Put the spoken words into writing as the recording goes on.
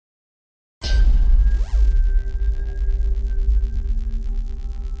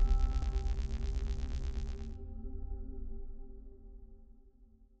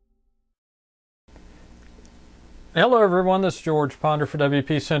Hello everyone, this is George Ponder for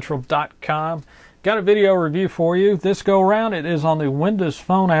WPCentral.com. Got a video review for you. This go around it is on the Windows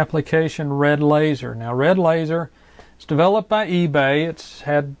Phone application RedLaser. Now RedLaser is developed by eBay. It's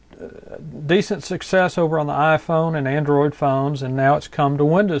had decent success over on the iPhone and Android phones, and now it's come to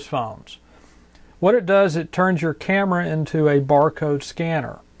Windows phones. What it does, it turns your camera into a barcode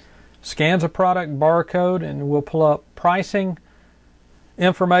scanner. Scans a product barcode and will pull up pricing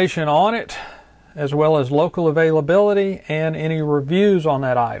information on it, as well as local availability and any reviews on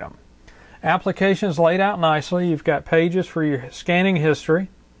that item. Application is laid out nicely. You've got pages for your scanning history,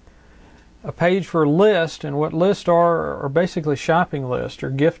 a page for lists, and what lists are basically shopping lists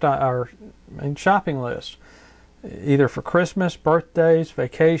or shopping lists, either for Christmas, birthdays,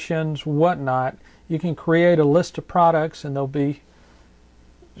 vacations, whatnot. You can create a list of products and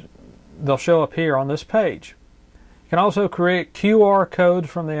they'll show up here on this page. You can also create QR codes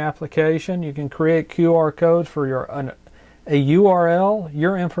from the application. You can create QR codes for a URL,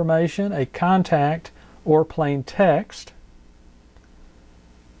 your information, a contact, or plain text.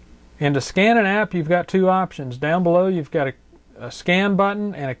 And to scan an app, you've got two options. Down below, you've got a scan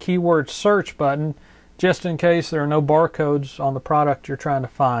button and a keyword search button, just in case there are no barcodes on the product you're trying to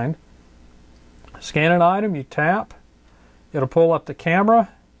find. Scan an item, you tap. It'll pull up the camera.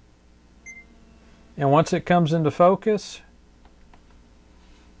 And once it comes into focus,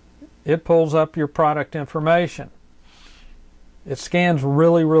 it pulls up your product information. It scans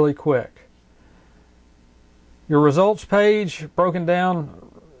really, really quick. Your results page broken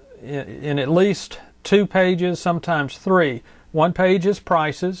down in at least 2 pages, sometimes 3. One page is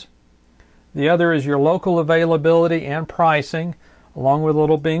prices. The other is your local availability and pricing, along with a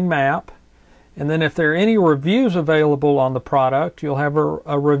little Bing map. And then if there are any reviews available on the product, you'll have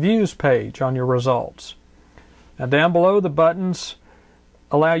a reviews page on your results. Now down below, the buttons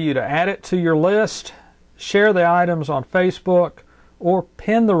allow you to add it to your list, share the items on Facebook, or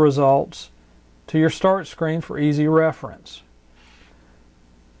pin the results to your start screen for easy reference.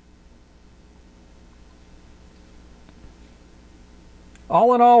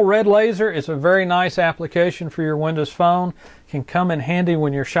 All in all, RedLaser is a very nice application for your Windows Phone. It can come in handy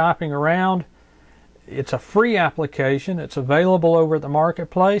when you're shopping around. It's a free application. It's available over at the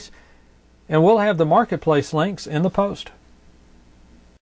Marketplace, and we'll have the Marketplace links in the post.